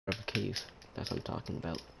of a cave. That's what I'm talking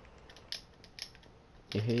about.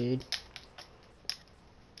 You heard?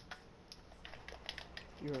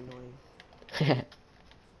 You're annoying.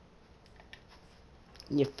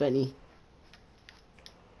 You're funny.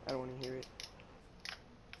 I don't want to hear it.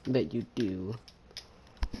 Bet you do.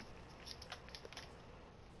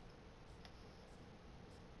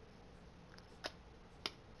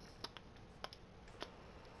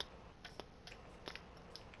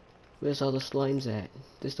 Where's all the slimes at?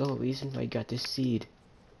 That's the whole reason why I got this seed.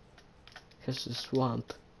 Because the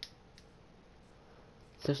swamp.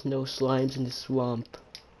 There's no slimes in the swamp.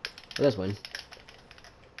 Oh, there's one.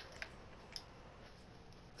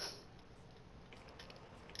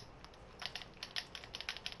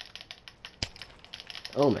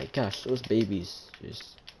 Oh my gosh, those babies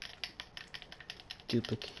just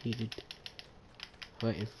duplicated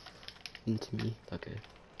right into me like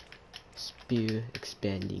a spear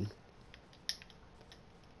expanding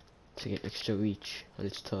to get extra reach on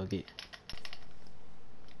its target.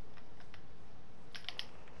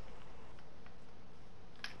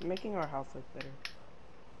 Making our house look better.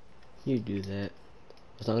 You do that.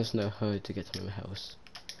 As long as it's not hard to get to my house.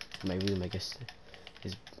 My room, I guess,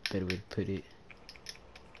 is a better way to put it.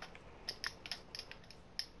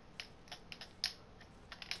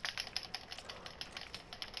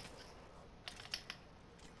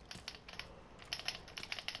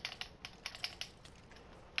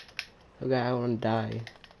 Okay, I wanna die.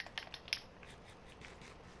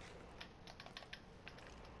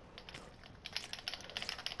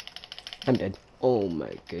 I'm dead. Oh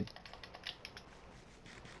my god.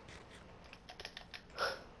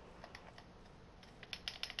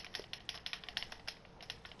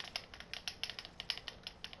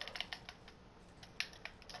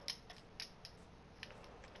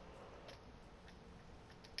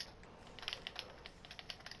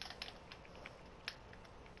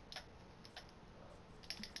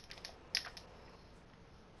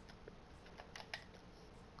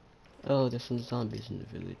 Oh, there's some zombies in the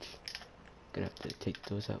village. Gonna have to take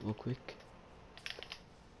those out real quick.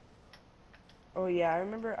 Oh yeah, I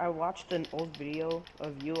remember I watched an old video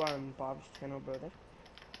of you on Bob's channel, brother.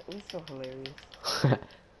 It was so hilarious.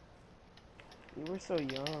 You were so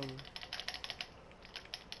young.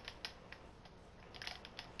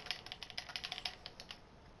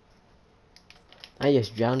 I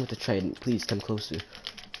just drowned with the trident. Please come closer.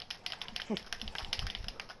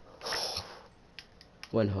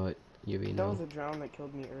 One heart, you already That know. was a drown that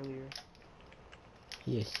killed me earlier.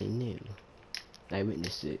 Yes, I knew. I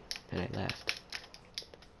witnessed it, and I laughed.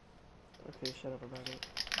 Okay, shut up about it.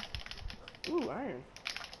 Ooh, iron.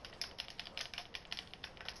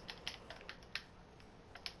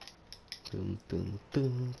 Boom, boom,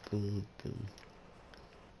 boom, boom, boom.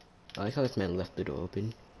 I like how this man left the door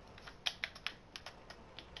open.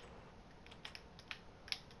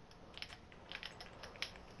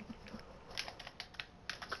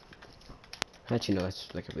 Actually, no,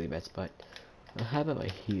 that's like a really bad spot. How about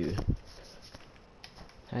right here?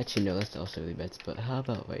 Actually, no, that's also a really bad spot. How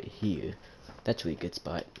about right here? That's a really good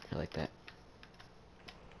spot. I like that.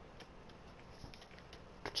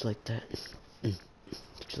 Just like that.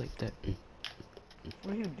 Just like that.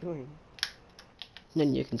 What are you doing? None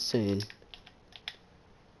of your concern.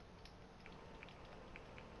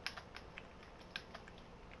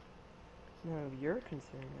 None of your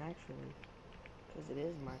concern, actually. Because it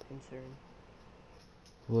is my concern.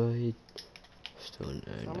 Wood. Stone,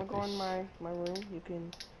 iron, So I'm gonna go in my room. You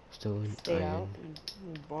can stone, stay out iron.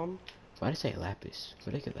 and bum. Why did I say lapis?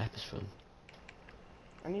 Where did I get lapis from?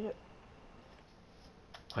 I need it.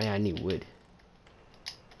 Oh yeah, I need wood.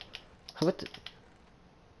 How about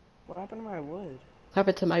What happened to my wood? what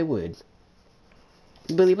happened to my wood?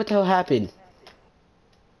 Billy, what the hell happened?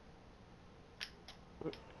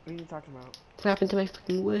 What are you talking about? What happened to my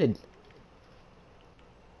fucking wood?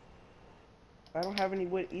 I don't have any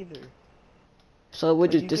wood either. So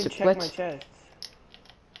wood Like, just you can disappeared. check my chests.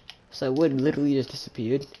 So wood literally just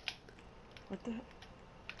disappeared. What the?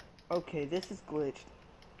 Okay, this is glitched.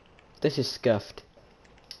 This is scuffed.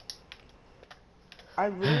 I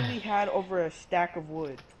literally had over a stack of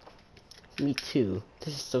wood. Me too.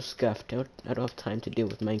 This is so scuffed. I don't have time to deal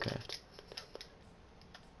with Minecraft.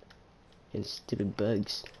 And stupid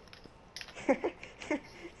bugs.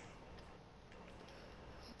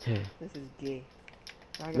 This is gay.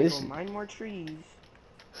 Now I gotta This go mine more trees.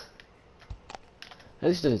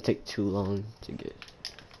 this doesn't take too long to get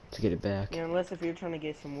it back. Yeah, unless if you're trying to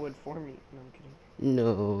get some wood for me. No, I'm kidding.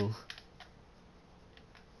 No.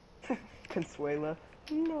 Consuela.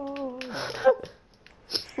 No.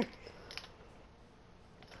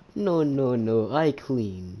 No, no, no. I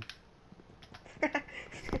clean.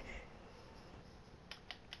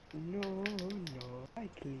 No, no, I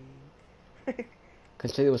clean.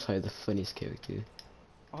 Conchita was probably the funniest character.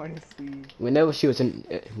 Honestly. Whenever she was in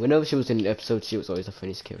an episode, she was always the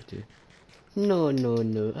funniest character. No, no,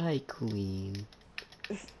 no, I clean.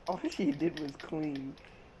 All she did was clean.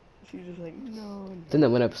 She was just like, no, Then no, that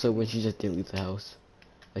one I episode when she just didn't leave the house.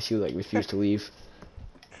 Like she like refused to leave.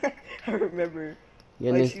 clean. I remember. Yeah,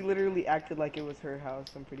 and Like, then she literally acted like it was her house,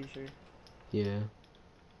 I'm pretty sure. yeah.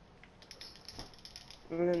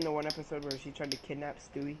 And then the one episode where she tried to kidnap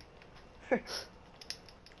Stewie.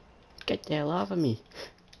 Get the hell off of me.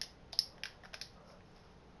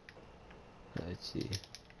 Let's see.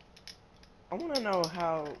 I want to know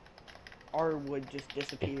how our wood just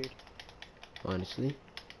disappeared. Honestly.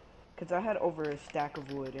 Because I had over a stack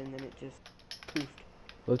of wood and then it just poofed.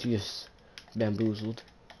 What you just bamboozled.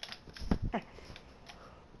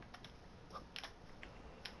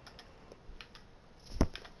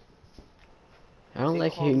 I don't They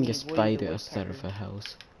like called hearing me a Woody the spider outside of Woodpecker. a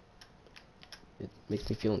house. It makes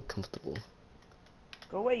me feel uncomfortable.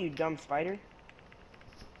 Go away, you dumb spider.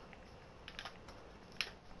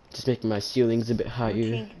 Just making my ceilings a bit You higher.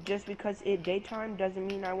 think just because it's daytime doesn't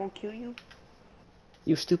mean I won't kill you?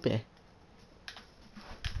 You stupid.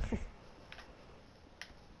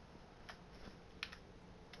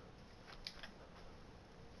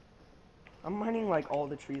 I'm mining like all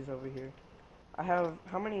the trees over here. I have,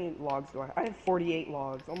 how many logs do I have? I have 48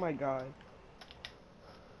 logs. Oh my god.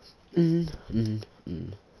 Mm.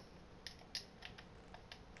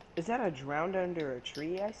 Is that a drowned under a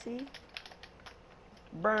tree I see?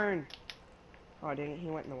 Burn! Oh dang it, he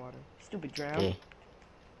went in the water. Stupid drown. Eh.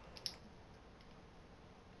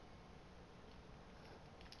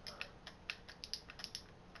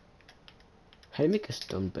 How do you make a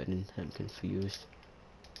stone button? I'm confused.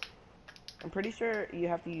 I'm pretty sure you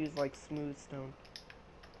have to use like smooth stone.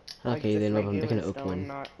 Like Okay, just then I'm making regular an oak stone, one.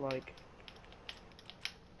 not like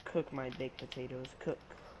cook my baked potatoes. Cook.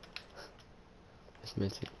 It's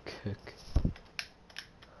meant to cook.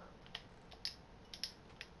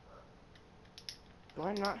 Do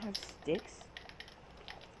I not have sticks?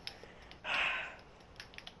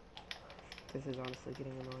 This is honestly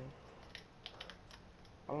getting annoying.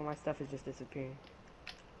 All of my stuff is just disappearing.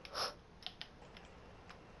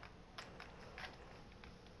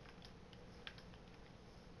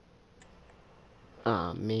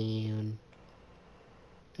 Aw, man.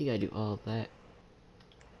 You gotta do all that.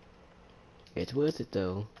 It's worth it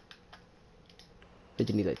though. But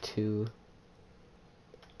you need like 2.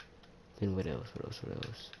 Then what else? What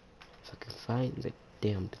else? If I can find the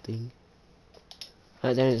damn thing.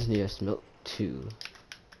 Then I just need to smelt 2.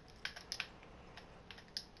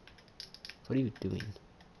 What are you doing?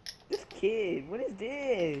 This kid, what is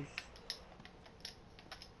this?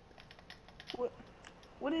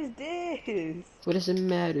 What is this? What does it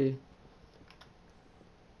matter?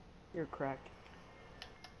 You're cracked.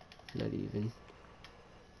 Not even.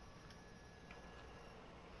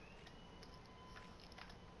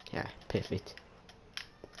 Yeah, perfect.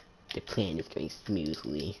 The plan is going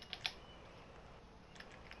smoothly.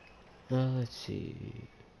 Let's see.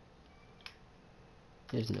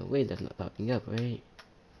 There's no way that's not popping up, right?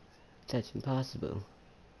 That's impossible.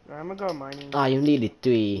 Alright, I'm gonna go mining. Ah, you needed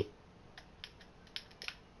 3.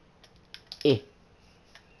 Eh.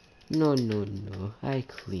 No, no, no. I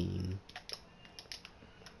clean.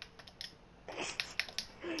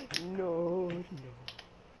 No, no.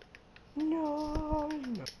 No,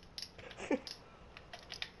 no.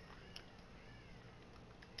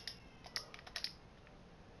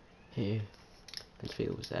 Here. This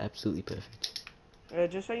video was absolutely perfect.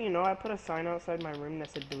 Just so you know, I put a sign outside my room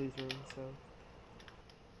that said Billy's room, so.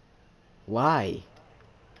 Why?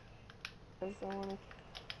 I wanna...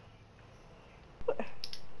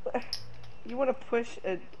 You wanna push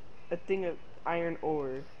a thing of iron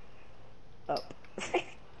ore up.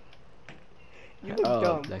 You look Oh,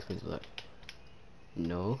 dumb. blacksmith's luck.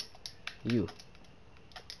 No. You.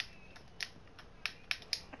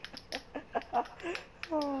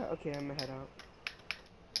 Okay, I'm gonna head out.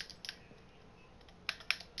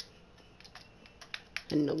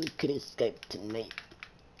 I know we couldn't Skype tonight.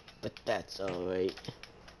 But that's alright.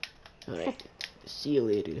 Alright. See you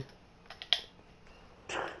later.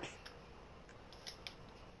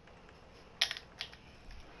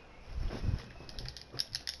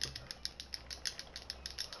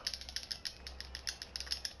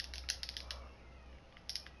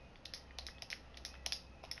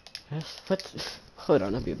 What? Hold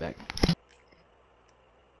on, I'll be back.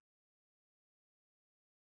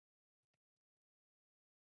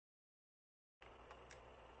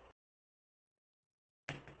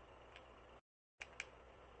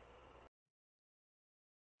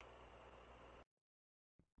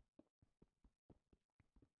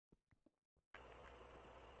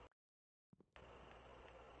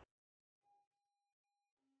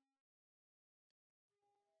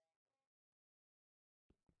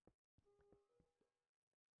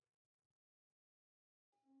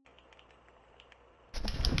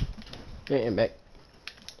 Right, I'm back.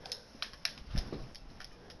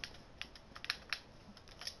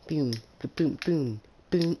 Boom, boom, boom,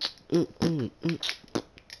 boom,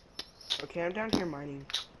 Okay, I'm down here mining.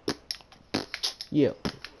 Yeah,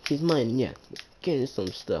 he's mining, yeah. Getting some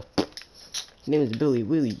stuff. His name is Billy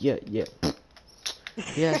Willie, yeah, yeah.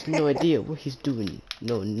 He has no idea what he's doing.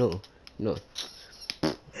 No, no, no.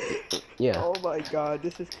 Yeah. Oh my god,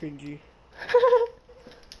 this is cringy.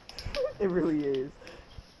 It really is.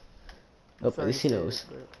 Oh, at Sorry least to he say knows.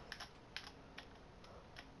 it,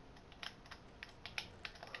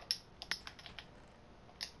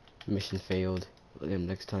 but Mission failed. Look at him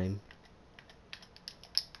next time.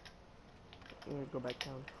 I'm gonna go back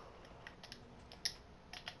down.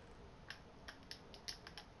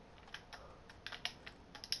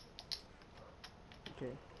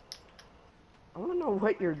 Okay. I wanna know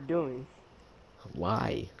what you're doing.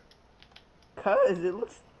 Why? Cause it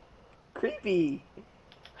looks creepy.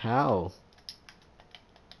 How?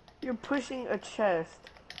 You're pushing a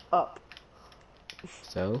chest up.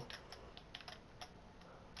 So?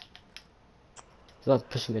 It's not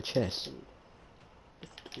pushing a chest.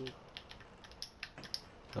 This kid.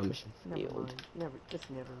 Oh, mission Never failed. mind.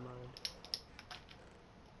 Just never mind.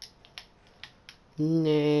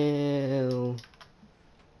 No.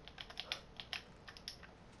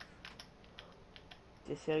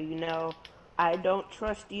 Just so you know, I don't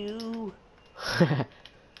trust you.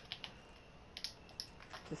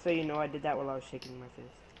 Just so you know, I did that while I was shaking my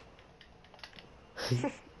fist.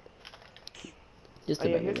 Just Oh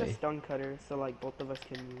yeah, about your here's a way. stone cutter, so like both of us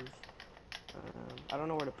can use. I don't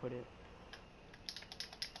know where to put it.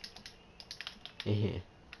 Yeah.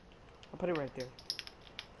 I'll put it right there.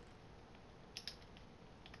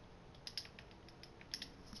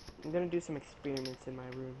 I'm gonna do some experiments in my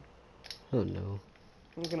room. Oh no.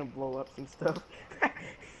 I'm gonna blow up some stuff.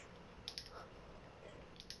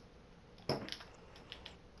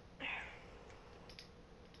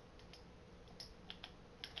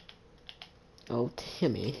 Oh,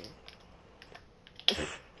 Timmy.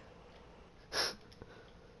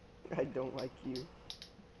 I don't like you.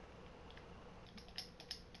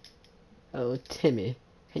 Oh, Timmy.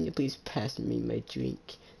 Can you please pass me my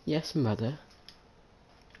drink? Yes, mother.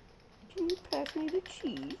 Can you pass me the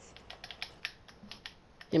cheese?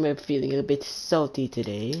 Am I feeling a bit salty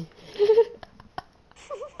today?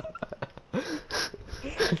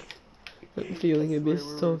 I'm feeling a bit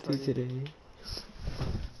swear we're salty retarded. today.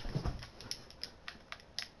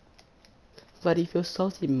 Why do you feel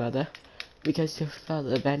salty, mother? Because your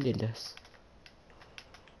father abandoned us.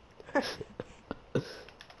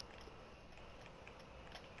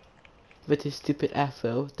 With his stupid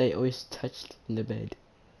afro they always touched in the bed.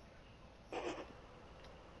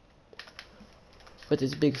 With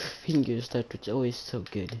his big fingers that was always so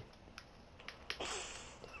good.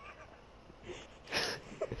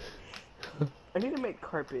 I need to make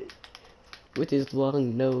carpet. With his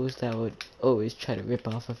long nose that would always try to rip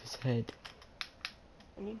off of his head.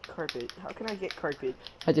 I need carpet. How can I get carpet?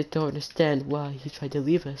 I just don't understand why he tried to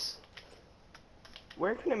leave us.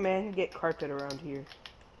 Where can a man get carpet around here?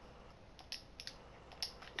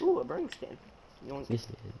 Ooh, a burning stand. Yoink. This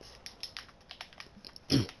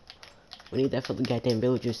man's. We need that for the goddamn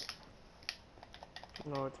villagers.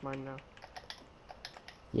 No, it's mine now.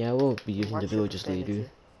 Yeah, I won't be using Watch the your villagers later.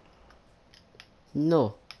 profanity.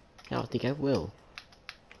 No, I don't think I will.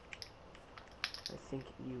 I think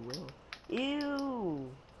you will. Ew!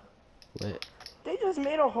 What? They just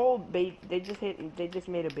made a whole baby. They just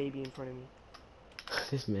made a baby in front of me.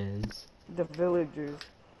 This man's. The villagers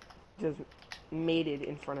just made it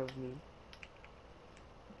in front of me.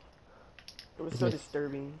 It was so Yes.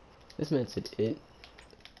 disturbing. This man said it.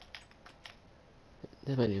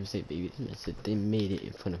 This man didn't even say baby. This man said they made it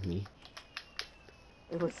in front of me.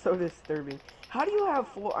 It was so disturbing. How do you have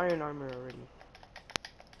full iron armor already?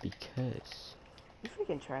 Because. You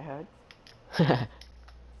freaking tryhard.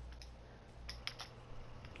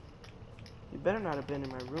 You better not have been in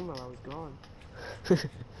my room while I was gone.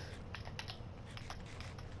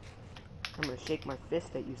 I'm gonna shake my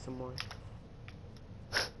fist at you some more.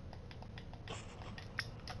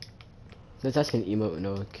 Let's ask an emote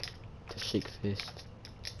Nook to shake fist.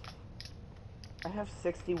 I have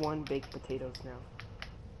 61 baked potatoes now.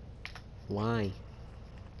 Why?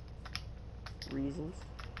 Reasons?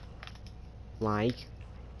 Like?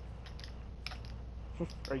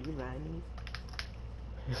 Are you lying?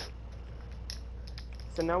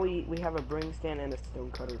 So now we have a burning stand and a stone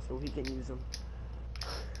cutter, so we can use them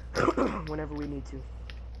whenever we need to.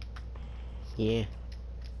 Yeah.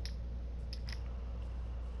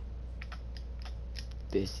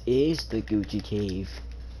 This is the Gucci cave.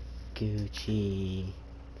 Gucci.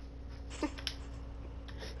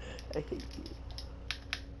 I hate you.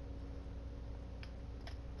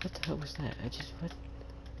 What the hell was that? What?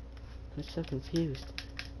 I'm so confused.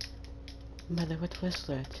 Mother, what was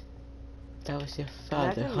that? That was your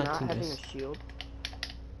father Imagine not hunting having us. a shield.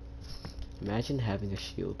 Imagine having a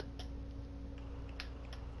shield.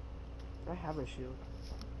 I have a shield.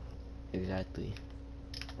 Exactly.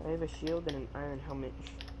 I have a shield and an iron helmet.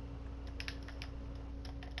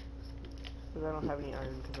 Because I don't have any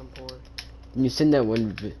iron because I'm poor. When you send that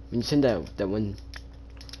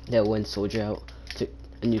one soldier out to,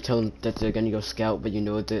 and you tell them that they're gonna go scout, but you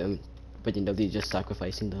know they're just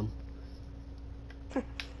sacrificing them.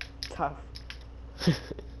 Tough.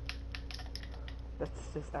 That's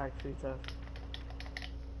just actually tough.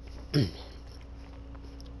 And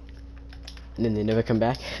then they never come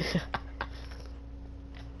back.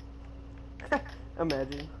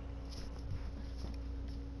 Imagine.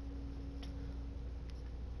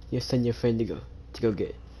 You send your friend to go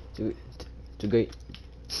get to go.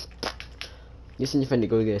 You send your friend to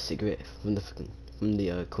go get a cigarette from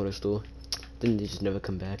the corner store. Then they just never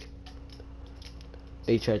come back.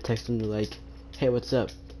 They try to text them like, "Hey, what's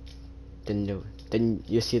up?" Then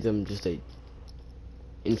you see them just like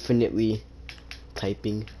infinitely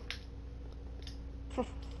typing.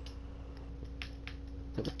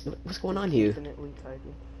 What's going on here? Infinitely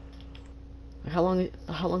typing. How long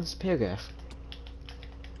is this paragraph?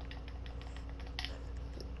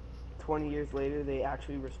 20 years later, they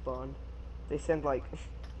actually respond. They send like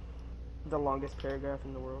the longest paragraph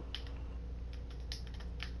in the world.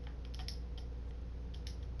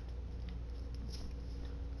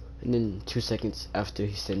 And then 2 seconds after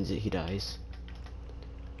he sends it, he dies.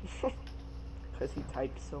 Because he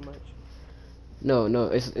typed so much. No,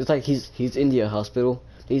 it's like he's in the hospital.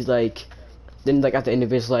 He's like, then like at the end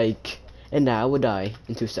of it, it's like, and now I will die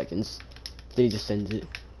in 2 seconds. Then he just sends it.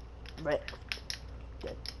 But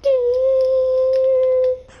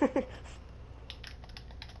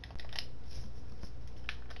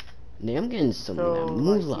Now I'm getting some so, like, can you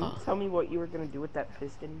moolah. tell me what you were gonna do with that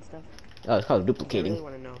piston and stuff? Oh, it's called 'Cause I duplicating. really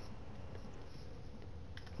want to know.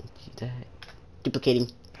 That. Duplicating.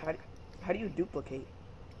 How how do you duplicate?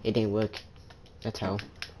 It didn't work. That's how.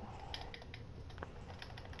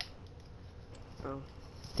 Oh.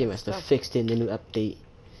 They must have fixed it in the new update.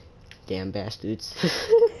 Damn bastards.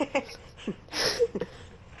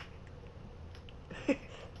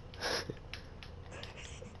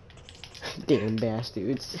 Damn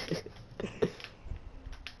bastards.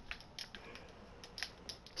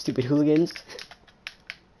 Stupid hooligans.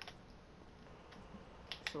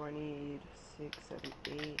 So I need 6, 7,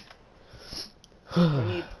 8. So I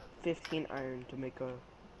need 15 iron to make a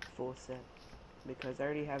full set. Because I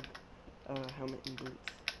already have a helmet and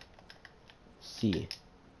boots. See.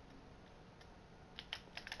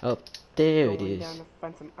 Oh, there it Going is. down to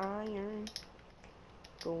find some iron.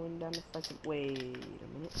 Going down to find some. Wait a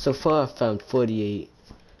minute. So far, I found 48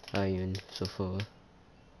 iron so far.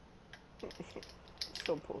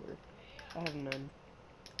 So poor. I have none.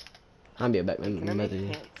 I'll be back. My Wait, can I make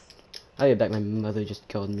mother. pants? I'll be back. My mother just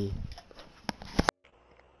called me.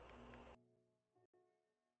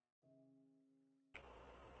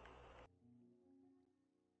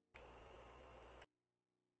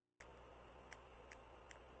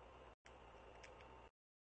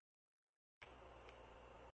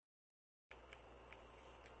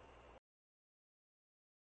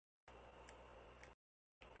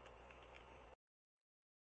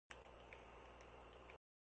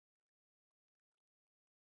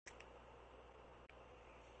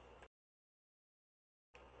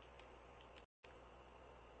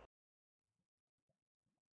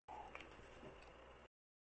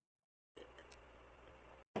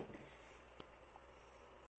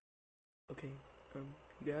 Okay,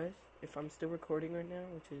 you guys, if I'm still recording right now,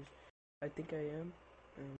 which is, I think I am,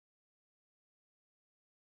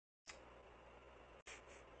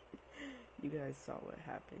 you guys saw what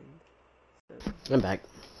happened. So. I'm back.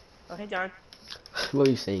 Oh, hey, John. What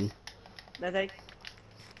are you saying? Nothing.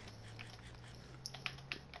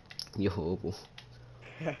 You're horrible.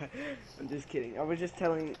 I'm just kidding. I was just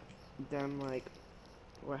telling them, like,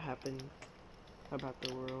 what happened about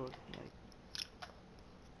the world, like,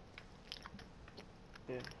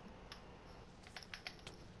 yeah.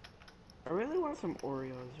 I really want some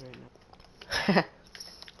Oreos right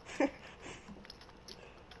now.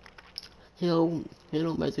 Hello,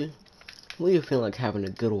 mother. What do you feel like having a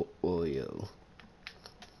good old Oreo?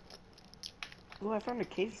 Oh, I found a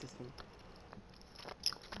cave system.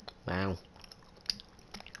 Wow.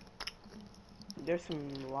 There's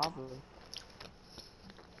some lava.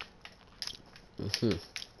 Mhm.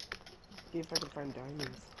 See if I can find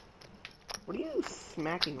diamonds. What are you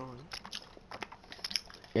smacking on?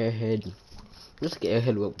 Airhead. Just like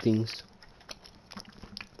airhead rope things.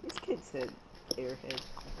 This kid said airhead.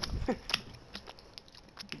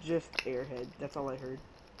 Just airhead. That's all I heard.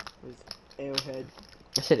 Was airhead.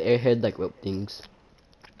 I said airhead like rope things.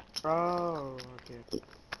 Oh, okay.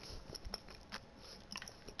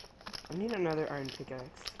 I need another iron pickaxe.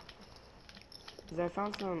 Cause I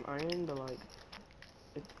found some iron, but like,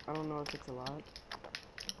 I don't know if it's a lot.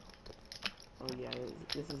 Oh yeah,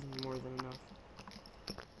 this is more than enough.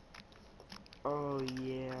 Oh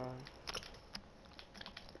yeah.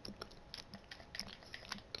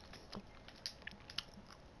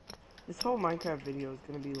 This whole Minecraft video is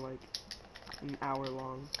gonna be like an hour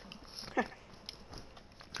long.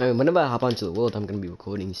 I mean, whenever I hop onto the world, I'm gonna be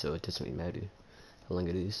recording, so it doesn't really matter how long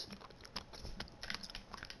it is.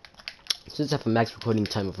 Since I have a max recording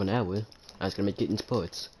time of 1 hour, I was gonna make it into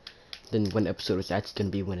parts. Then one episode is actually gonna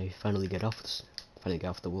be when I finally get off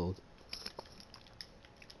the world.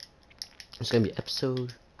 It's gonna be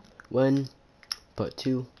episode 1, part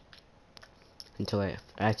 2, until I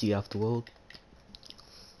actually get off the world.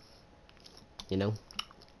 You know?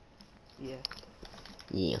 Yeah.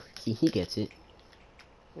 Yeah, he gets it.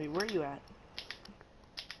 Wait, where are you at?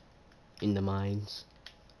 In the mines.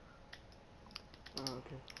 Oh,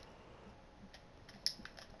 okay.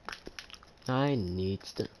 I need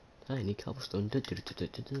cobblestone.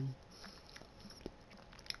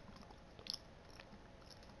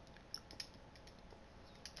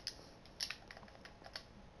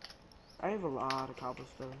 I have a lot of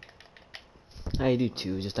cobblestone. I do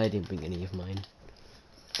too, just I didn't bring any of mine.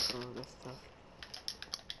 Oh, that's tough.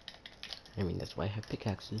 I mean, that's why I have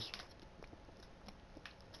pickaxes.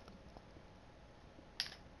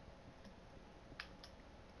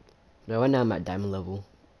 Now, right now I'm at diamond level.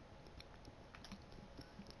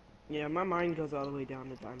 Yeah, my mine goes all the way down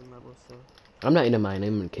to diamond level, so. I'm not in a mine,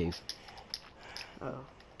 I'm in a cave. Oh.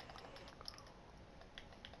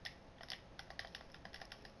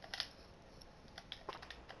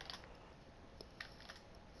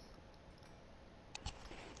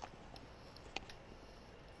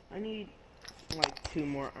 I need like 2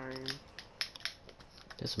 more iron.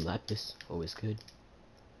 There's some lapis, always good.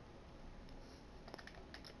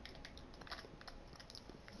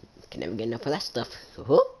 Can never get enough of that stuff.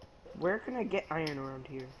 Where can I get iron around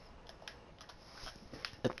here?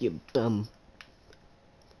 Up your bum.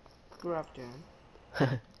 Drop down.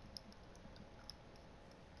 I'm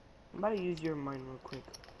about to use your mine real quick.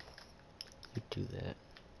 You do that.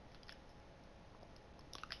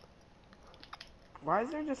 Why is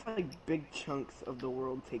there just like big chunks of the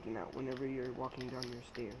world taken out whenever you're walking down your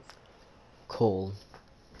stairs? Coal.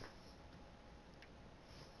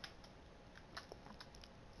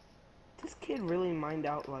 This kid really mined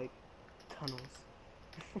out like tunnels.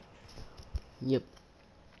 Yep.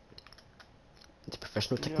 It's a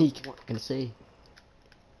professional You know, technique, I'm gonna say.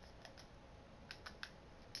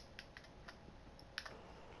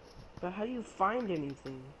 But how do you find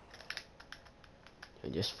anything? I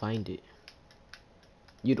just find it.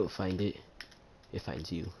 You don't find it. It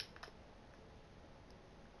finds you.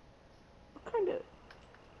 What kind of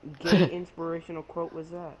gay inspirational quote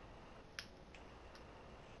was that?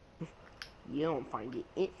 You don't find it,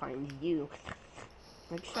 it finds you.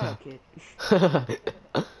 Like, shut up, kid.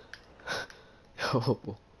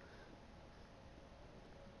 Oh.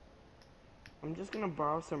 I'm just gonna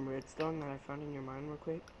borrow some redstone that I found in your mine real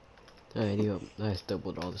quick. I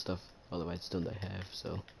doubled all the stuff, all the redstone I have,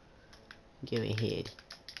 so. Go ahead.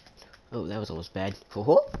 Oh, that was almost bad.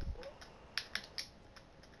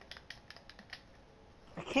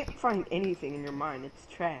 I can't find anything in your mine, it's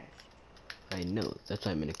trash. I know, that's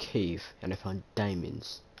why I'm in a cave, and I found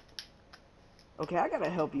diamonds. Okay, I gotta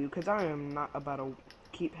help you, because I am not about to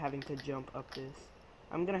keep having to jump up this.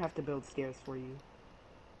 I'm gonna have to build stairs for you.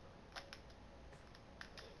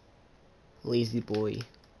 Lazy boy.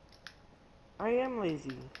 I am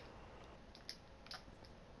lazy.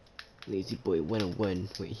 Lazy boy 101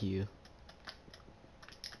 right here.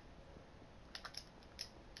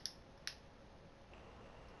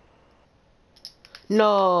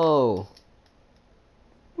 No!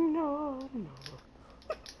 No, no.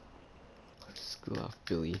 Screw off,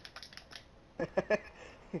 Billy.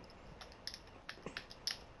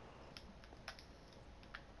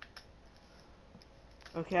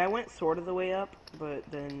 Okay, I went sort of the way up, but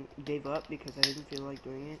then gave up because I didn't feel like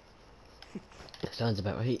doing it. That sounds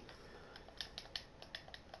about right.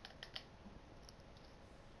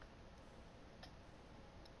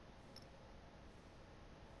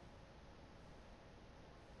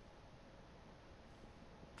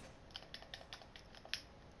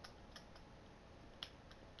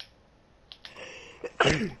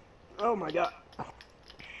 Oh my god.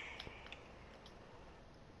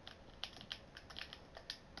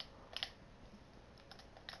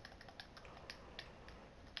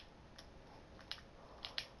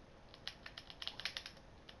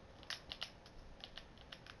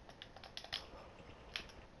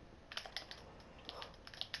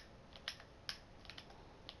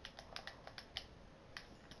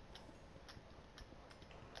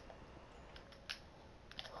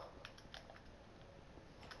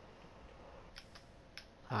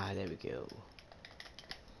 Ah, there we go.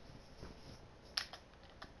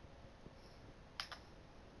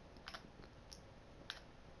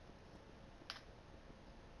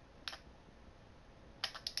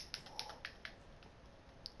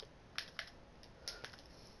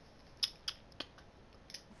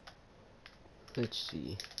 Let's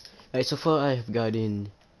see. Alright, so far I have gotten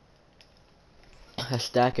a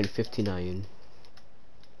stack and 15 iron.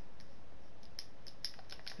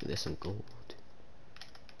 There's some gold.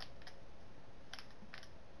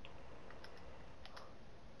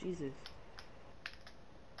 Jesus.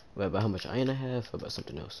 Wait, about how much iron I have, or about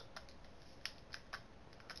something else?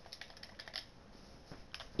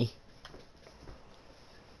 Eh.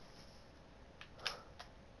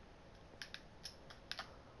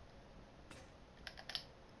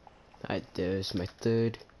 Alright, there's my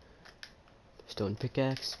third stone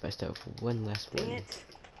pickaxe. I still have one last Dang one. it.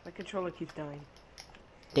 My controller keeps dying.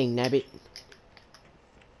 Dang nabbit.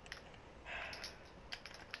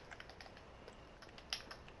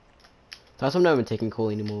 Plus I'm not even taking coal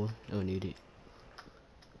anymore. I don't need it.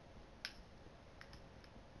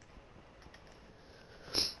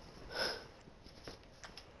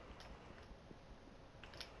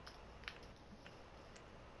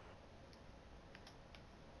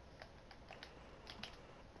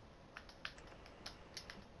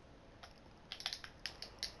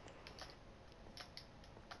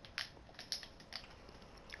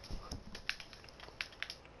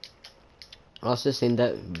 Also, in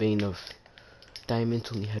that vein of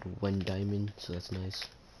diamonds, only had one diamond, so that's nice.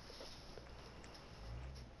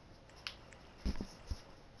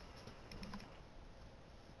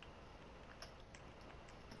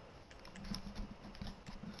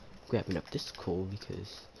 Grabbing up this coal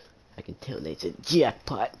because I can tell that it's a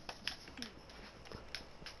jackpot.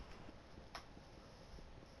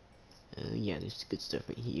 Oh yeah, there's good stuff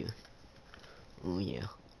right here. Oh yeah.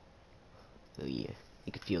 Oh yeah.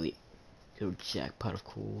 You can feel it. Good jackpot of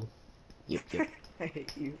coal. Yep, yep. I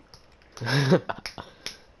hate you.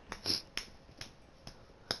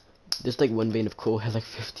 There's like one vein of coal has like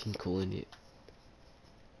 15 coal in it.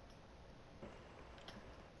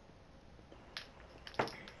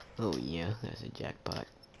 Oh yeah, that's a jackpot.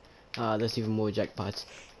 Ah, there's even more jackpots.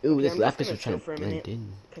 Ooh, Okay, this I'm just lapis gonna was trying chill to for a blend minute,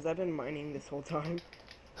 in. because I've been mining this whole time.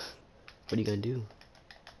 What are you gonna do?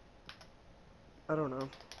 I don't know.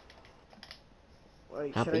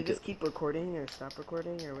 Like, How should I big just keep recording or stop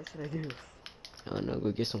recording, or what should I do? I don't know,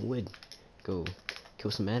 go get some wood. Go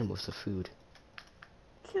kill some animals for food.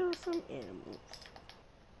 Kill some animals.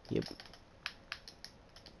 Yep.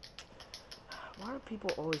 Why are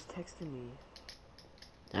people always texting me?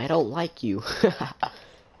 I don't like you.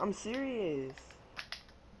 I'm serious.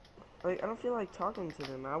 Like, I don't feel like talking to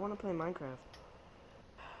them. I want to play Minecraft.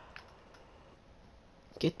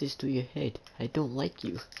 Get this to your head. I don't like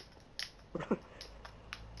you.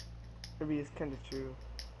 Maybe it's kind of true.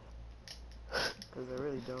 Because I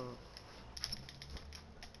really don't.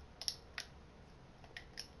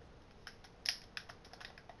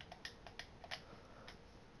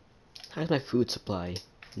 How's my food supply?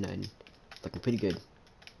 None. Looking pretty good.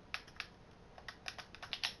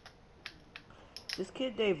 This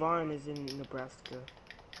kid Davon is in Nebraska.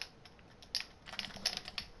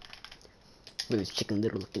 Look at this chicken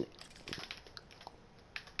little looking.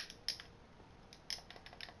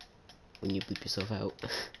 When you bleep yourself out.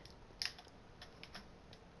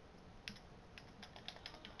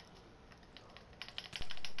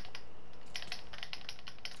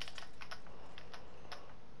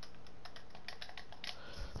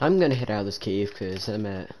 I'm gonna head out of this cave because I'm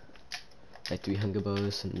at like 3 hunger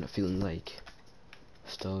bars and I'm not feeling like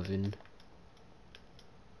starving.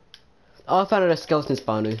 Oh, I found out a skeleton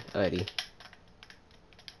spawner already.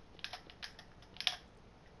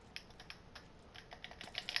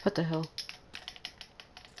 What the hell?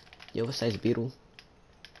 Yo, what size beetle?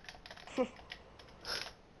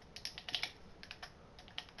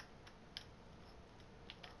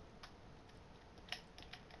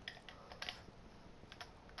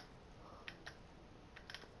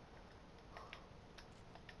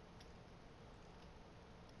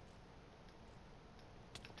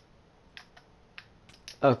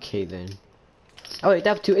 Okay then. Oh wait, they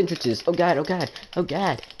have two entrances. Oh god, oh god, oh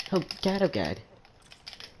god, oh god, oh god.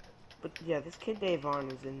 But yeah, this kid Davon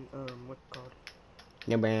is in what's it called?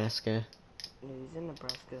 Nebraska. Yeah, he's in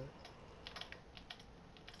Nebraska.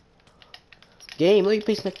 Game, look, you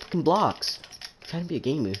placing like fucking blocks. I'm trying to be a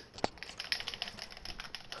gamer.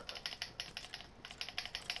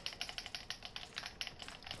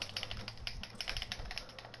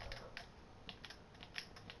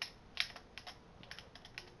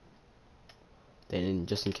 Then,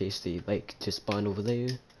 just in case they like to spawn over there,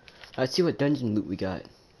 let's see what dungeon loot we got.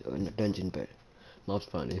 Or not dungeon, but mob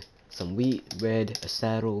spawner. Some wheat, red, a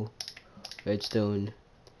saddle, redstone,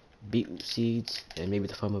 beetroot seeds, and maybe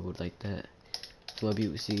the farmer would like that. Some more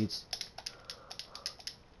beetroot seeds.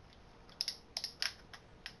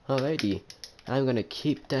 Alrighty, I'm gonna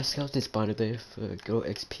keep that skeleton spawner there for Go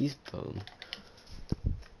XP phone.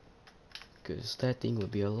 Cause that thing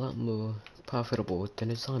would be a lot more profitable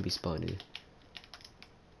than a zombie spawner.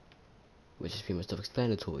 Which is pretty much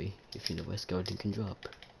self-explanatory if you know what a skeleton can drop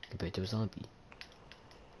compared to a zombie.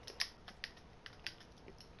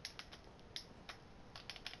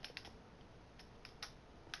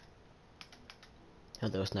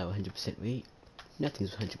 Although it's not 100% rate,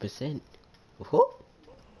 nothing's 100%. Oh-ho!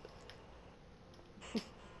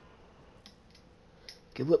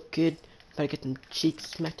 Give up, kid. Better get them cheeks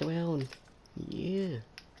smacked around. Yeah.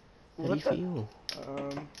 How do you feel?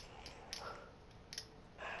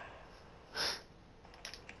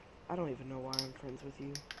 I don't even know why I'm friends with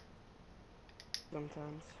you.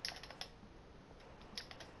 Sometimes.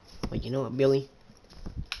 Well, you know what, Billy?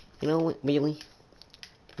 You know what, Billy?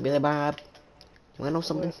 Billy Bob? You wanna know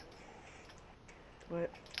something? What?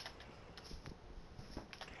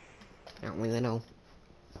 I don't really know.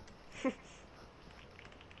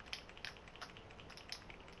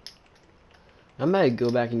 I might go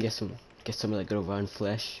back and get some of that good rotten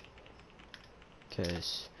flesh.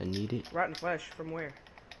 Cause I need it. Rotten flesh from where?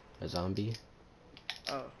 A zombie.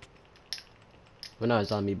 Oh. Well, not a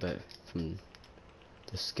zombie, but from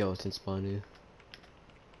the skeleton spawner.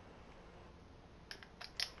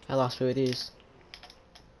 I lost where it is.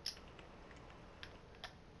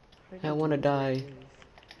 I wanna die.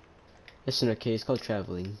 Listen, okay, it's called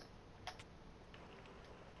traveling.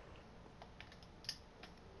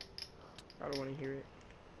 I don't want to hear it.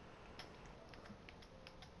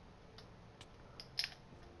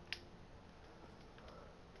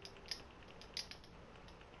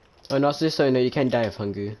 Oh, and also, so you know, you can't die of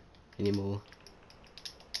hunger anymore.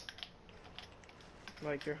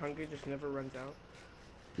 Like, your hunger just never runs out?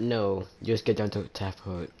 No, you just get down to half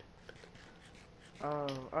heart.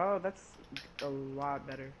 Oh, that's a lot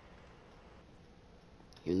better.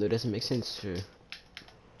 Even though it doesn't make sense, sure.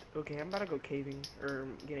 Okay, I'm about to go caving, or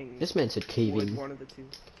getting... This man said caving. One of the two.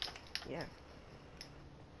 Yeah.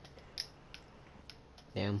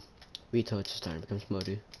 Damn. Retard just starting to become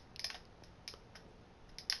smarter.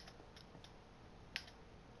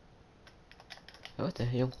 Oh, what the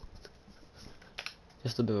hell?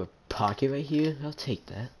 Just a bit of a pocket right here? I'll take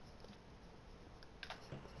that.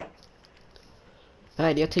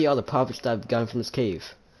 Alright, I'll tell you all the profits that I've gotten from this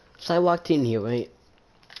cave. So I walked in here, right?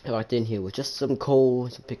 I walked in here with just some coal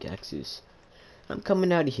and some pickaxes. I'm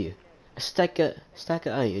coming out of here. A stack of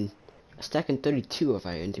iron. A stack and 32 of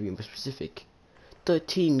iron to be more specific.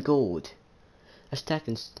 13 gold. A stack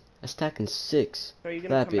and 6 So are you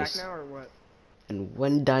gonna come back lapis. now, or what? And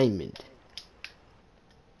 1 diamond.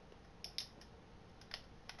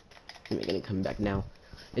 Am I gonna come back now?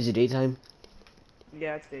 Is it daytime?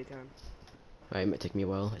 Yeah, it's daytime. Alright, it might take me a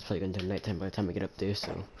while. It's probably gonna turn nighttime by the time I get up there,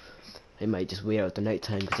 so I might just wait out the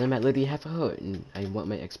nighttime because I'm at literally half a heart and I want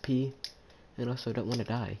my XP and also don't want to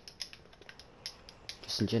die.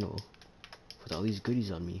 Just in general. With all these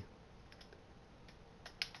goodies on me.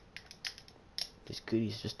 These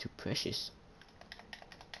goodies are just too precious.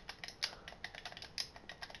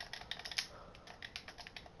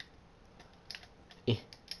 Eh.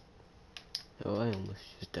 Oh, I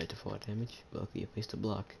almost just died to 4 damage. Luckily I placed a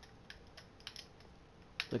block.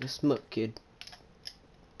 Like a smoke, kid.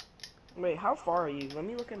 Wait, how far are you? Let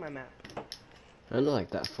me look at my map. I'm not like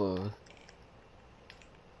that far.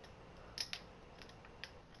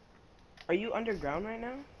 Are you underground right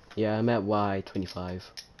now? Yeah, I'm at Y25.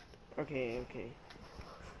 Okay.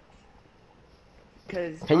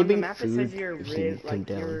 Because Can you on the bring map it food says you're if you come like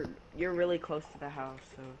down? you're really close to the house,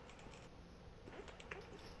 so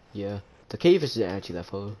Yeah. The cave isn't actually that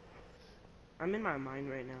far. I'm in my mine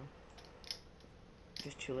right now.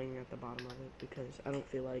 Just chilling at the bottom of it because I don't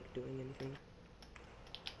feel like doing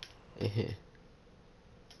anything.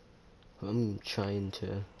 I'm trying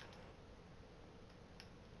to...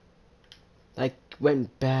 I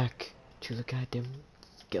went back to the goddamn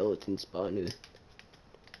skeleton spawner.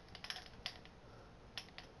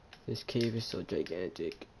 This cave is so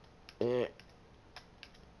gigantic. Alright,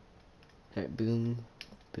 boom,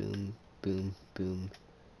 boom, boom, boom.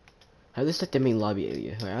 This is like the main lobby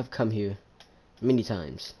area. Alright, I've come here many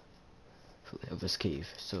times of this cave.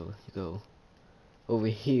 So you go over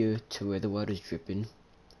here to where the water's dripping.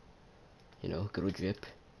 You know, good old drip.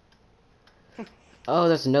 Oh,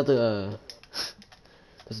 there's another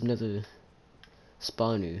there's another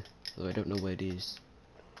spawner, though I don't know what it is.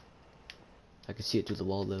 I can see it through the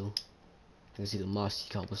wall though. I can see the mossy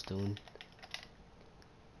cobblestone.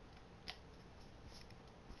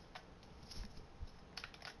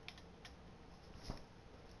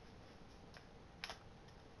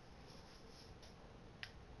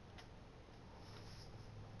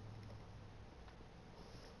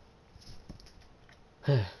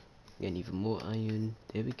 And even more iron.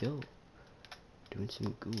 There we go. Doing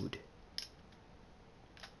some good.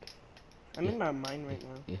 I'm in my mine right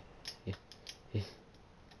now. Yeah.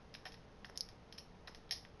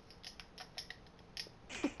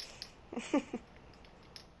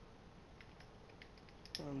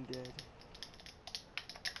 I'm dead.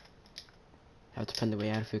 Have to find the way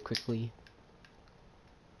out of here quickly.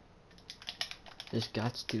 There's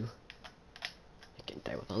gots to. I can't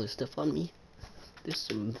die with all this stuff on me. There's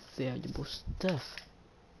some valuable stuff.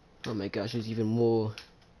 Oh my gosh, there's even more.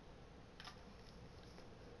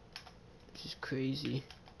 This is crazy.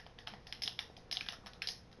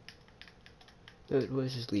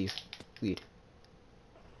 Where's this leaf? Lead.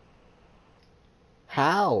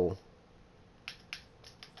 How?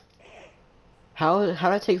 How did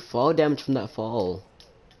I take fall damage from that fall?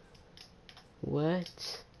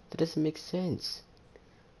 What? That doesn't make sense.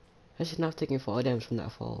 I should not have taken fall damage from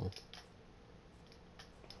that fall.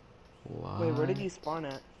 What? Wait, where did you spawn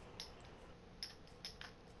at?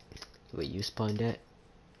 Wait, you spawned at?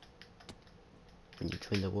 When you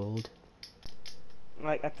joined the world?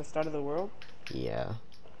 Like at the start of the world? Yeah.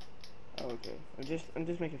 Oh, okay. I'm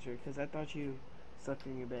just making sure, because I thought you slept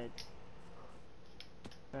in your bed.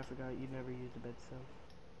 I forgot you'd never used a bed cell.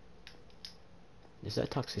 Is that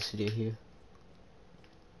toxicity here?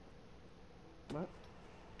 What?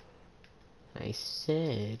 I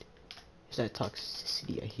said, is that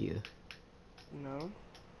toxicity I hear? No.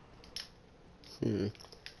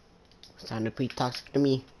 Sounded pretty toxic to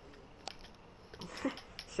me.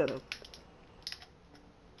 Shut up.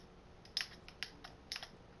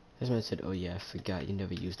 This man said, oh yeah, I forgot you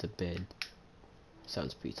never used a bed.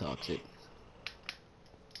 Sounds pretty toxic.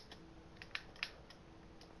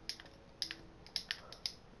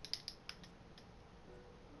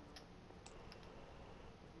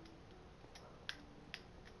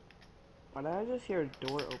 Why did I just hear a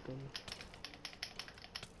door open?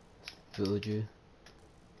 Villager.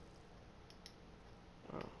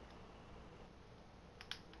 Oh.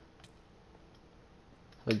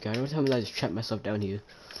 Oh god, every time I just trap myself down here.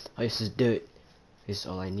 Oh, this is dirt. This is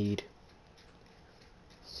all I need.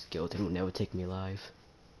 Skeleton will never take me alive.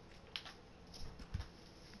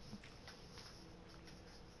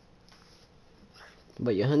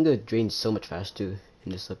 But your hunger drains so much faster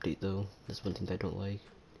in this update though. That's one thing that I don't like.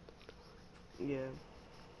 Yeah.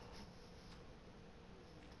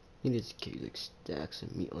 You need to carry like stacks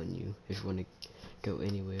of meat on you if you want to go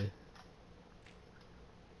anywhere.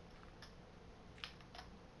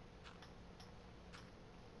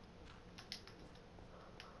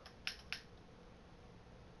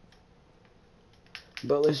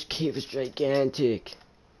 But this cave is gigantic.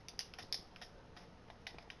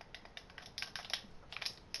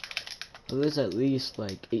 There's at least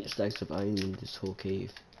like 8 stacks of iron in this whole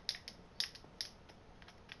cave.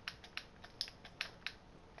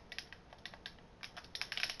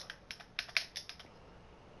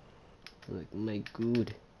 Like, my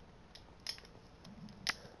good.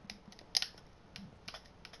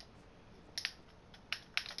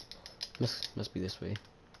 Must be this way.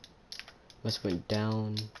 Must went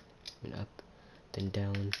down, went up, then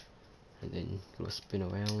down, and then it'll spin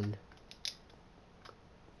around.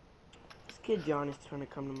 This kid John is trying to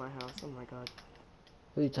come to my house. Oh my god.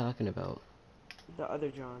 What are you talking about? The other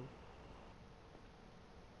John.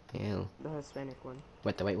 Yeah. The Hispanic one.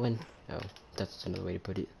 What, the white one? Oh, that's another way to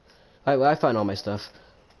put it. Alright, well, I found all my stuff.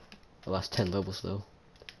 I lost 10 levels though.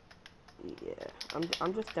 Yeah.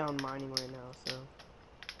 I'm just down mining right now, so.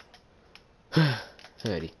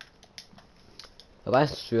 Alrighty. Well, I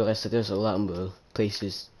just realized that there's a lot more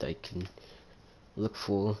places that I can look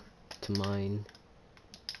for to mine.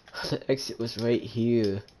 The exit was right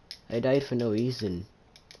here. I died for no reason.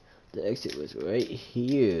 The exit was right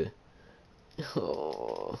here.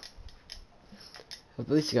 Oh. At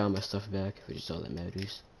least I got my stuff back, which is all that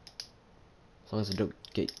matters. As long as I don't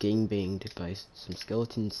get gangbanged by some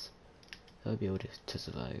skeletons, I'll be able to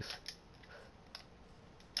survive.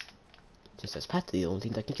 Since that's practically the only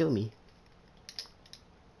thing that can kill me.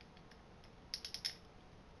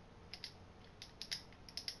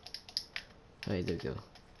 Alright, there we go.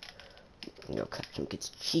 I'm gonna cut some kids'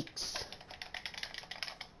 cheeks.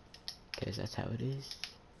 Because that's how it is.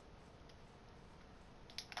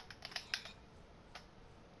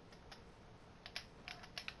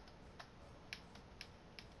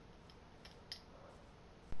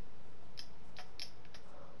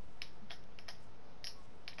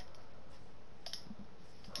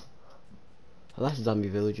 Last zombie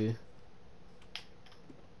villager.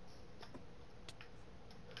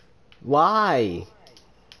 Why?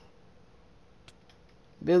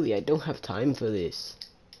 Billy, I don't have time for this.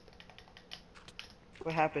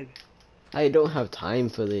 What happened? I don't have time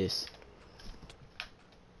for this.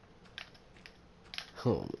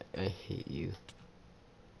 Oh, I hate you.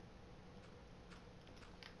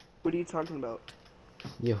 What are you talking about?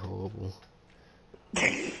 You're horrible.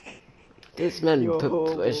 This man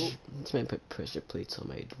put pressure plates on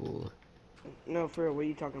my door. No, for real, what are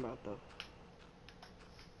you talking about though?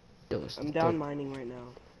 Don't, I'm down mining right now.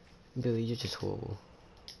 Billy, you're just horrible.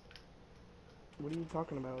 What are you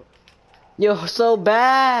talking about? You're so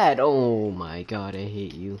bad! Oh my god, I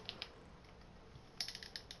hate you.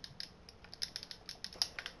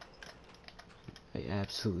 I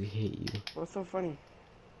absolutely hate you. What's so funny?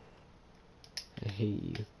 I hate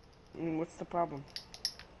you. I mean, what's the problem?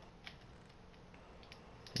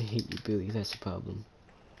 I hate you, Billy, that's the problem.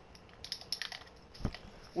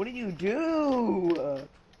 What did you do?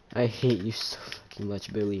 I hate you so fucking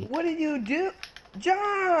much, Billy. What did you do?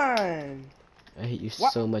 John! I hate you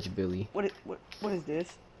What? so much, Billy. What is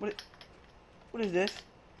this? What is this?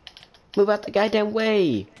 Move out the goddamn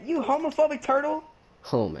way! You homophobic turtle?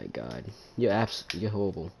 Oh my god. You're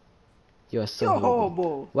horrible. You are so You're horrible.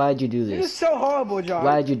 horrible. Why'd you do You're this? so horrible, John.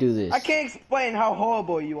 Why'd you do this? I can't explain how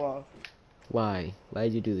horrible you are. Why?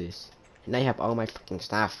 Why'd you do this? Now you have all my fucking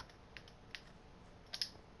stuff.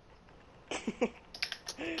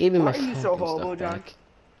 Give me my Why are you fucking so horrible, stuff John? back.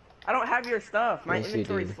 I don't have your stuff. My Yes, you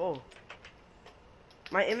inventory's do. full.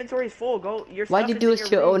 My inventory's full. Go. Your Why'd stuff you is do in this your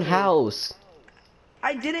to your room, own kid. house?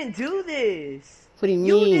 I didn't do this. What do you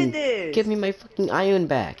You mean? did this. Give me my fucking iron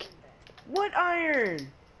back. What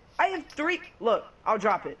iron? I have 3. Look, I'll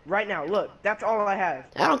drop it right now. Look, that's all I have.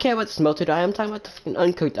 I don't care about the smelted iron. I'm talking about the fucking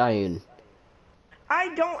uncooked iron.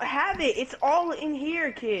 I don't have it. It's all in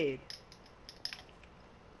here, kid.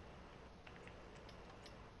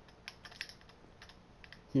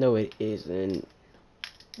 No, it isn't.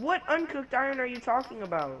 What uncooked iron are you talking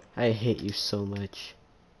about? I hate you so much.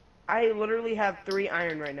 I literally have 3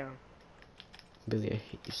 iron right now. Billy, I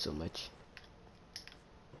hate you so much.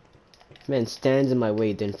 Man stands in my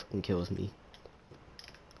way, then fucking kills me.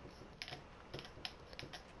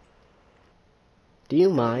 Do you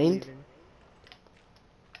mind?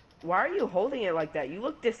 Why are you holding it like that? You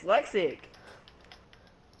look dyslexic.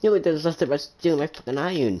 You look disgusted by stealing my fucking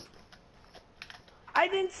iron. I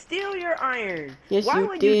didn't steal your iron. Yes, Why you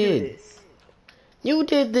would you do did. this? You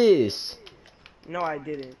did this. No, I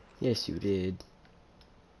didn't. Yes, you did.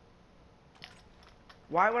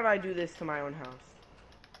 Why would I do this to my own house?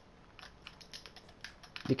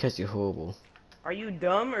 Because you're horrible. Are you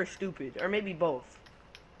dumb or stupid? Or maybe both?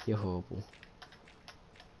 You're horrible.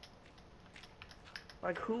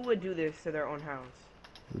 Like, who would do this to their own house?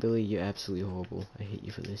 Billy, you're absolutely horrible. I hate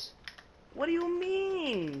you for this. What do you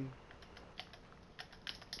mean?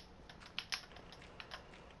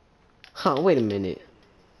 Huh, wait a minute.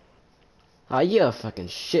 Ah, you're a fucking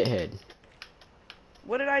shithead.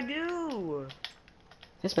 What did I do?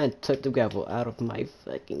 This man took the gravel out of my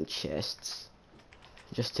fucking chests.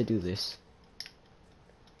 Just to do this.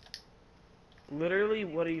 Literally,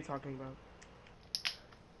 what are you talking about?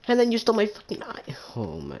 And then you stole my fucking iron.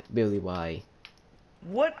 Oh my, Billy, why?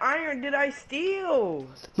 What iron did I steal?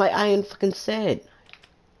 My iron fucking said.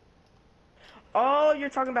 Oh, you're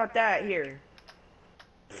talking about that here.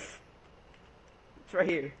 It's right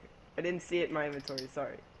here. I didn't see it in my inventory,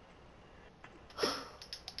 sorry.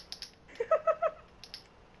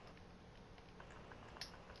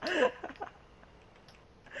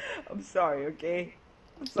 I'm sorry, okay?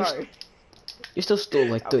 I'm sorry. You still stole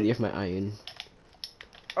like 30 of my iron.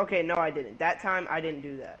 Okay, no, I didn't. That time, I didn't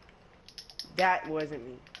do that. That wasn't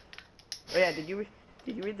me. Oh yeah, did you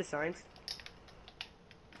read the signs?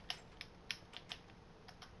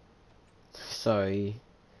 Sorry.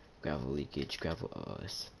 Gravel leakage, gravel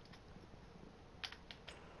us.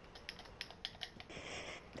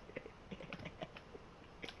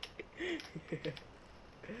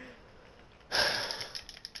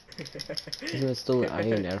 I stole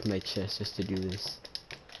iron out of my chest just to do this.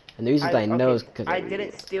 And the reason that I know is because I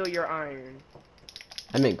didn't steal your iron.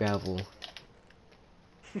 I meant gravel.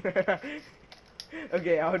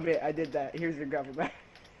 Okay, I'll admit I did that. Here's your gravel back.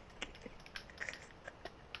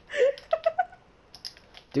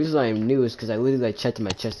 The reason why I'm new is because I literally like checked in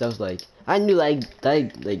my chest. I was like, I knew like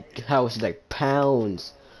how it's like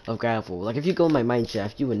pounds of gravel. Like if you go in my mine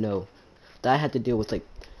shaft, you would know that I had to deal with like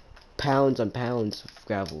pounds on pounds of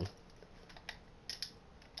gravel.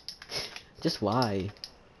 Just why?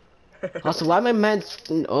 Also, why my man's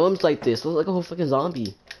arms like this? Look like a whole fucking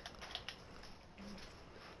zombie.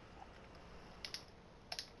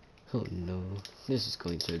 Oh no, this is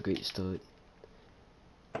going to a great start.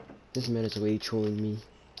 This man is already trolling me.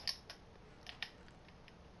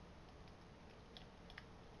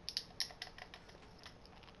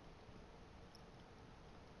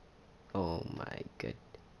 Oh my god.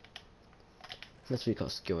 That's what we call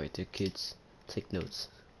skill right there, kids. Take notes.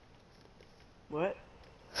 What?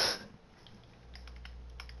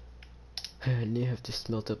 I now have to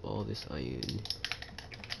smelt up all this iron.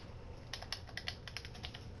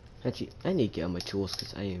 Actually, I need to get on my tools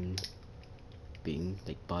because I am being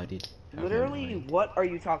like bodied. Literally, what are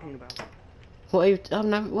you talking about? What are you? I'm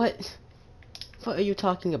not. What? What are you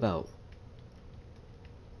talking about?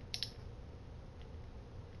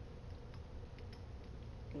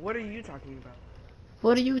 What are you talking about?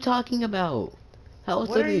 What are you talking about? I was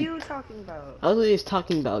What are literally, you talking about? I was literally just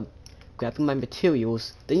talking about grabbing my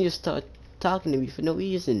materials. Then you just start talking to me for no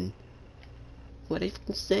reason. What did I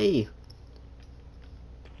fucking say?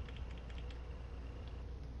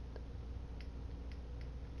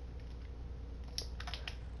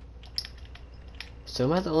 So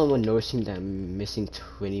am I the only one noticing that I'm missing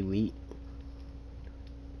 20 wheat?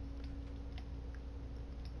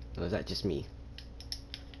 Or is that just me?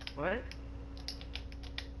 What?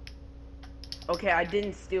 Okay, I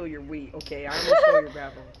didn't steal your wheat. Okay, I almost stole your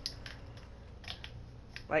gravel.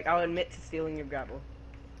 Like, I'll admit to stealing your gravel.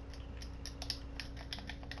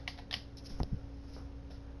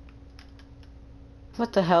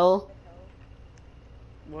 What the hell?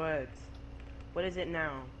 What? What is it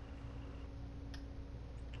now?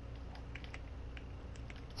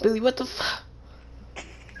 Billy, what the fuck?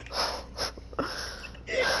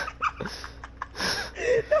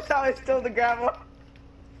 That's how I stole the gravel.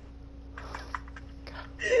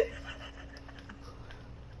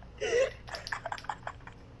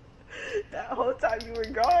 That whole time you were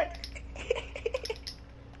gone.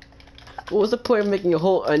 What was the point of making a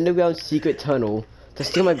whole underground secret tunnel to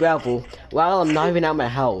steal my gravel while I'm not even at my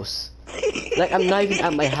house? Like, I'm not even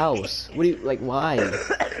at my house. What do you, like, why?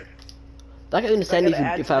 Like, I understand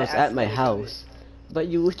if I was at my house, but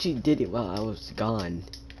you literally did it while I was gone.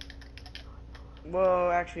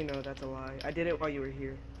 Well, actually, no, that's a lie. I did it while you were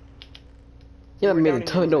here. Yeah, I We're made a down in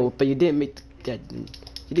your tunnel, room. but you didn't make that. You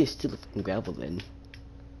didn't steal the fucking gravel then.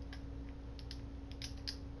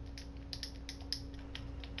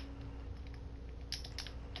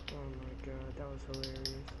 Oh my god, that was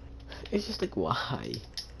hilarious. It's just like, why?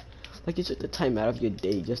 Like, you took the time out of your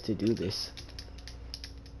day just to do this.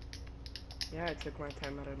 Yeah, I took my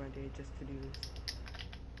time out of my day just to do this.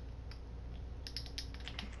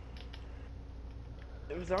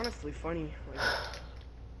 It was honestly funny, like,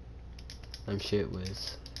 I'm sure it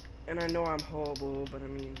was. and I know I'm horrible, but I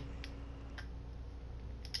mean,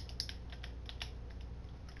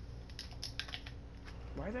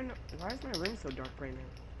 why is my room so dark right now?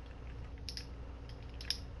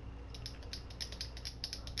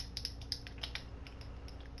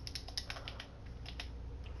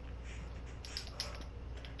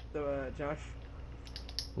 So, Josh,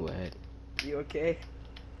 What? you okay?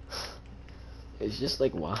 It's just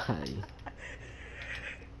like, why?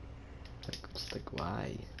 Like, just like,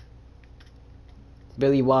 why?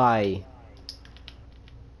 Billy, why?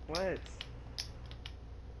 What?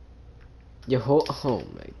 Your whole, oh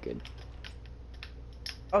my god.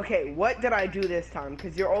 Okay, what did I do this time?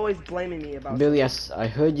 Because you're always blaming me about Billy, something. I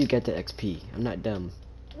heard you get the XP. I'm not dumb.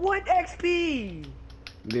 What XP?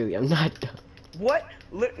 Billy, I'm not dumb. What?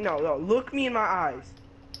 No, look me in my eyes.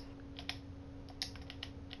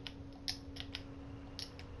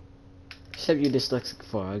 Except you dyslexic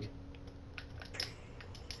frog.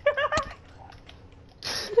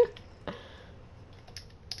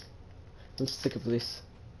 I'm sick of this.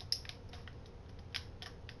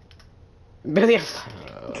 Billy,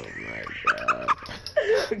 oh my god.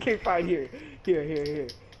 Okay, fine, here.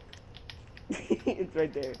 It's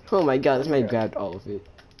right there. Oh my god, this man grabbed all of it.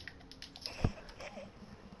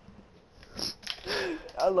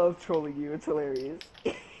 I love trolling you, it's hilarious.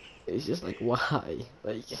 It's just like, why?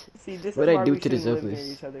 Like, See, this what is I why do we to shouldn't deserve live near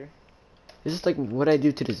this? each other. It's just like, what I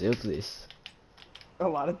do to deserve this? A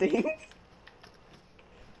lot of things.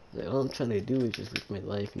 Like, all I'm trying to do is just live my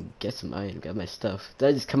life and get some iron, get my stuff. Then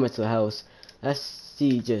I just come into the house, I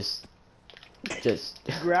see just,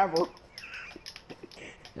 Gravel.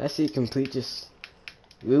 I see complete just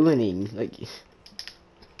ruining. Like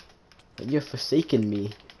you're forsaking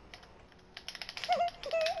me.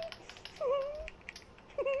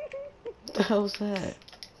 What the hell's that?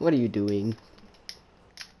 What are you doing?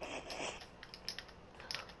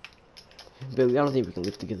 Billy, I don't think we can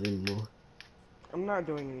live together anymore. I'm not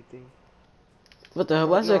doing anything. What the hell? Oh,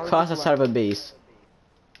 Why is no, there I a was cross just outside of a base?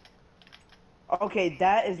 Okay,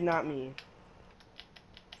 that is not me.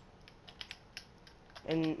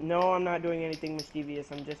 And no, I'm not doing anything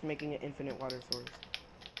mischievous. I'm just making an infinite water source.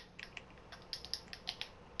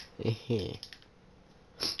 I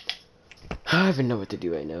don't even know what to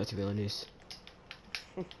do right now, to be honest.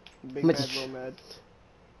 Big I'm mad, just- little mad.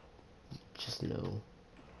 Just no.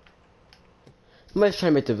 I might try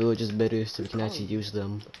to make the villages better so we can actually use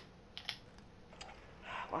them.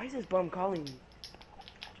 Why is this bum calling me?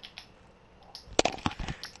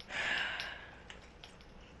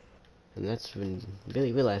 And that's when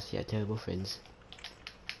Billy realized he had terrible friends.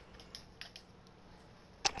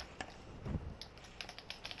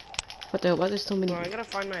 What the hell? Why there's so many? Well, I gotta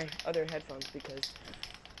find my other headphones because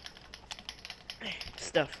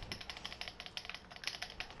stuff.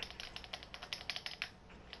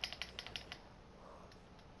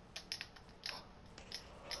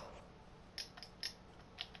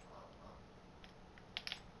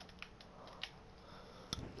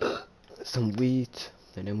 Some wheat,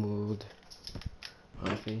 an emerald.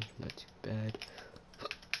 Okay, not too bad.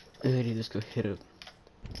 Alrighty, let's go hit up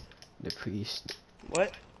the priest.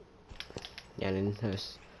 What? Yeah, and then I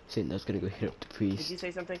was saying I was gonna go hit up the Did you priest.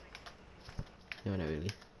 say something? No, not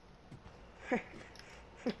really.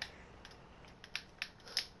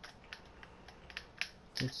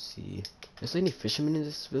 Let's see. Is there any fishermen in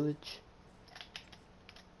this village?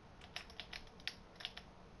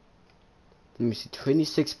 Let me see.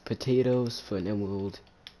 26 potatoes for an emerald.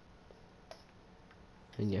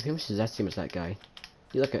 And yeah, pretty much the same as that guy.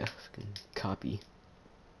 You're like a fucking copy.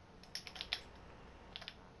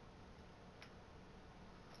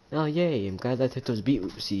 Oh yay, I'm glad I took those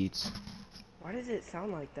beetroot seeds. Why does it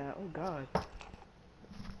sound like that? Oh god.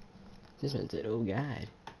 This man said, oh god.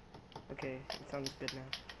 Okay, it sounds good now.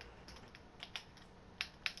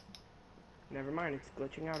 Never mind, it's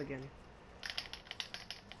glitching out again.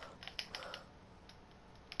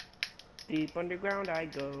 Deep underground I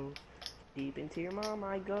go. Deep into your mom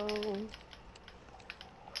I go.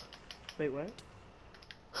 Wait, what?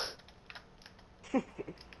 Let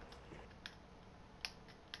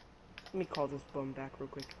me call this bum back real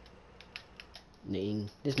quick. Dang,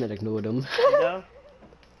 this man ignored him. Hello?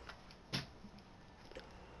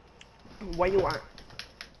 What you want?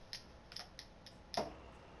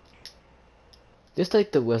 This is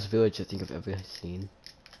like the worst village I think I've ever seen.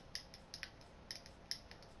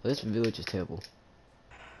 This village is terrible.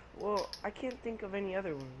 Well, I can't think of any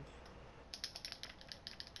other ones.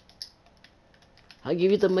 I'll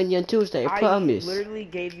give you the money on Tuesday, I promise. I literally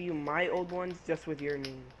gave you my old ones just with your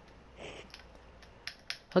name.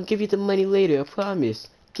 I'll give you the money later, I promise.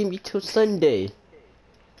 Give me till Sunday.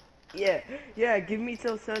 Yeah, give me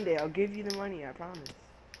till Sunday. I'll give you the money, I promise.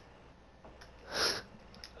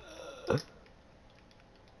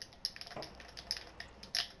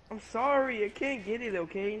 I'm sorry, I can't get it,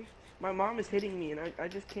 okay? My mom is hitting me and I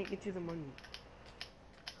just can't get you the money.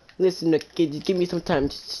 Listen, kid, just give me some time.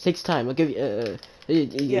 Just takes time. I'll give you.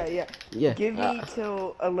 Yeah. Give me uh,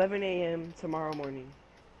 till 11 a.m. tomorrow morning.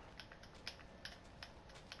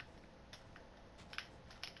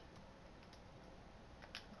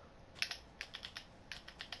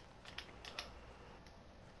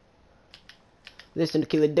 Listen,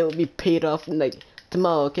 kid, that will be paid off like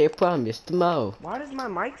tomorrow. Okay, I promise. Tomorrow. Why does my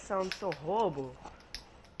mic sound so horrible?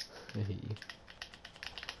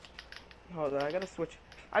 Hold on, I gotta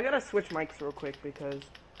switch mics real quick because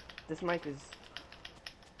this mic is...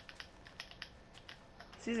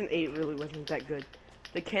 Season 8 really wasn't that good.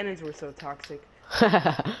 The cannons were so toxic.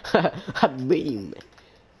 Beam.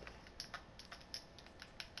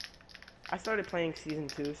 I started playing Season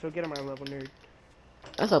 2, so get on my level, nerd.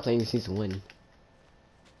 I stopped playing season 1.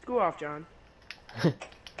 Go off, John.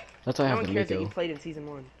 That's why I No have one the cares that you Mako. played in Season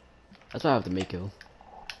 1. That's why I have the Mako.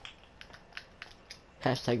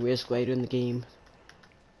 Hashtag rare glider in the game.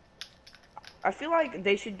 I feel like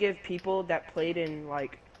they should give people that played in,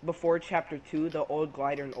 like, before Chapter 2 the old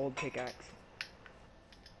glider and old pickaxe.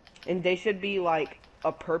 And they should be, like,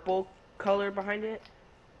 a purple color behind it.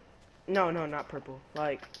 No, not purple.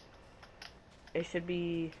 Like, it should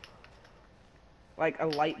be like a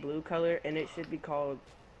light blue color, and it should be called,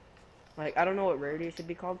 like, I don't know what rarity it should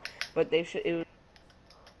be called, but they should, it would.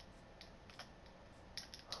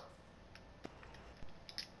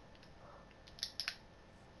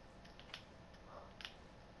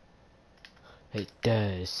 It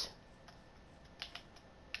does.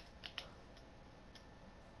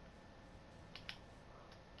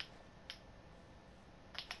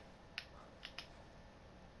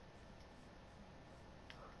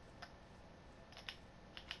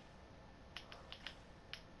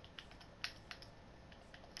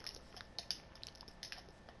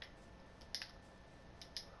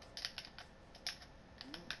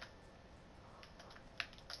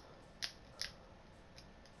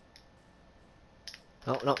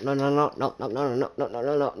 No, no, no, no, no, no, no, no, no, no,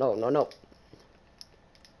 no, no, no, no, no.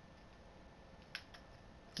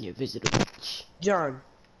 You visitor bitch. John,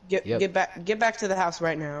 get back to the house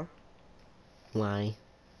right now. Why?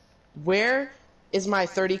 Where is my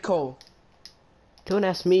 30 coal? Don't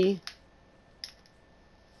ask me.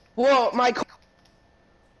 Whoa, my coal.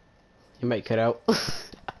 You might cut out.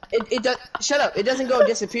 It does. Shut up. It doesn't go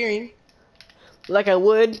disappearing. Like I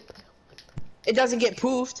would. It doesn't get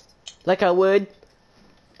poofed. Like I would.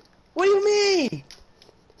 What do you mean?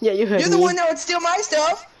 Yeah, you heard me. You're the one that would steal my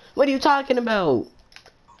stuff. What are you talking about?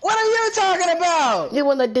 What are you talking about? You're the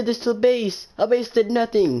one that did this to base. Our base did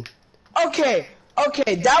nothing. Okay,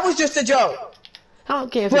 that was just a joke. I don't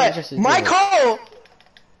care if it was But just a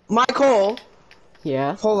my coal.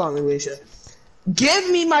 Yeah. Hold on, Alicia. Give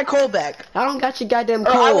me my coal back. I don't got your goddamn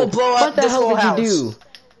Or coal. I will blow up what the this hell whole did house. you do?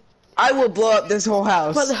 I will blow up this whole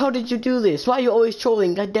house. What the hell did you do this? Why are you always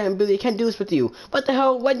trolling? Goddamn Billy, I can't do this with you. What the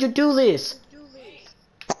hell? Why'd you do this?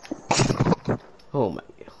 Oh my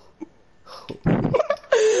god.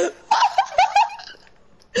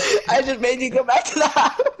 I just made you go back to the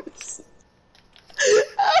house.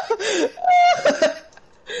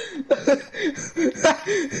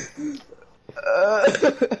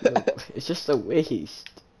 It's just a waste.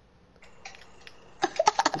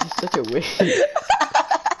 It's just such a waste.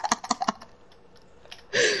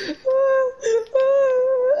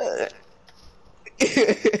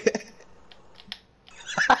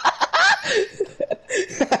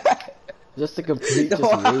 Just a complete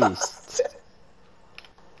waste.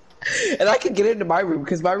 And I can get into my room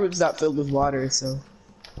because my room's not filled with water, so.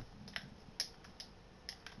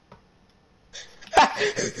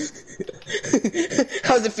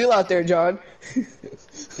 How's it feel out there, John? It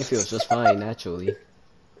feels just fine, naturally.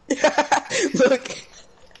 Look.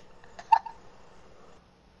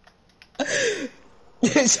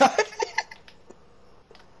 John.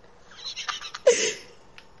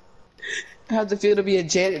 How's it feel to be a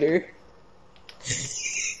janitor?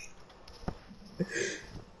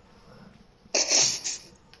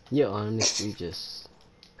 Yeah, honestly, just...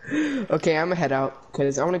 Okay, I'm gonna head out,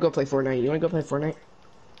 because I wanna go play Fortnite. You wanna go play Fortnite?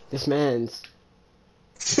 This man's...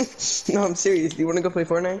 No, I'm serious. Do you wanna go play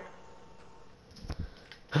Fortnite?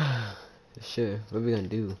 Sure, what are we gonna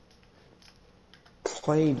do?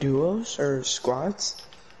 Play duos or squads?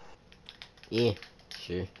 Yeah,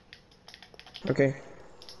 sure. Okay.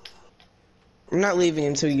 I'm not leaving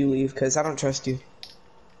until you leave, because I don't trust you.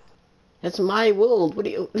 That's my world. What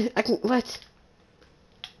do you... I can... What?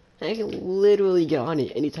 I can literally get on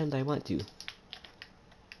it anytime I want to.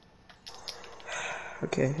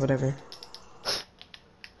 Okay, whatever.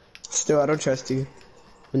 Still, I don't trust you.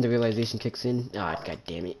 When the realization kicks in... Ah, god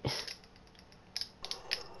damn it.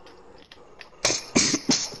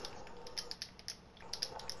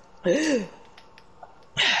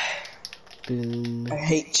 Boom. I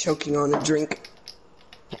hate choking on a drink.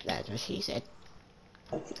 That's what she said.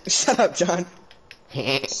 Shut up, John.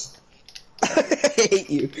 I hate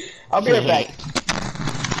you. I'll be right back.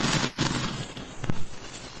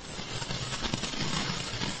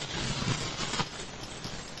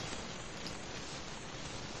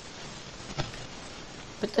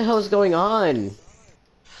 What the hell is going on?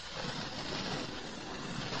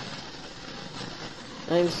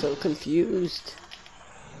 I'm so confused.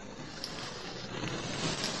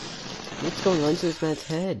 What's going on to this man's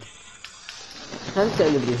head? I'm gonna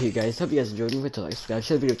end the video here, guys. Hope you guys enjoyed. Remember to like, subscribe,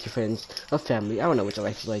 share the video with your friends or family. I don't know what your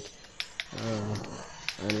life is like.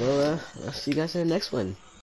 And we'll see you guys in the next one.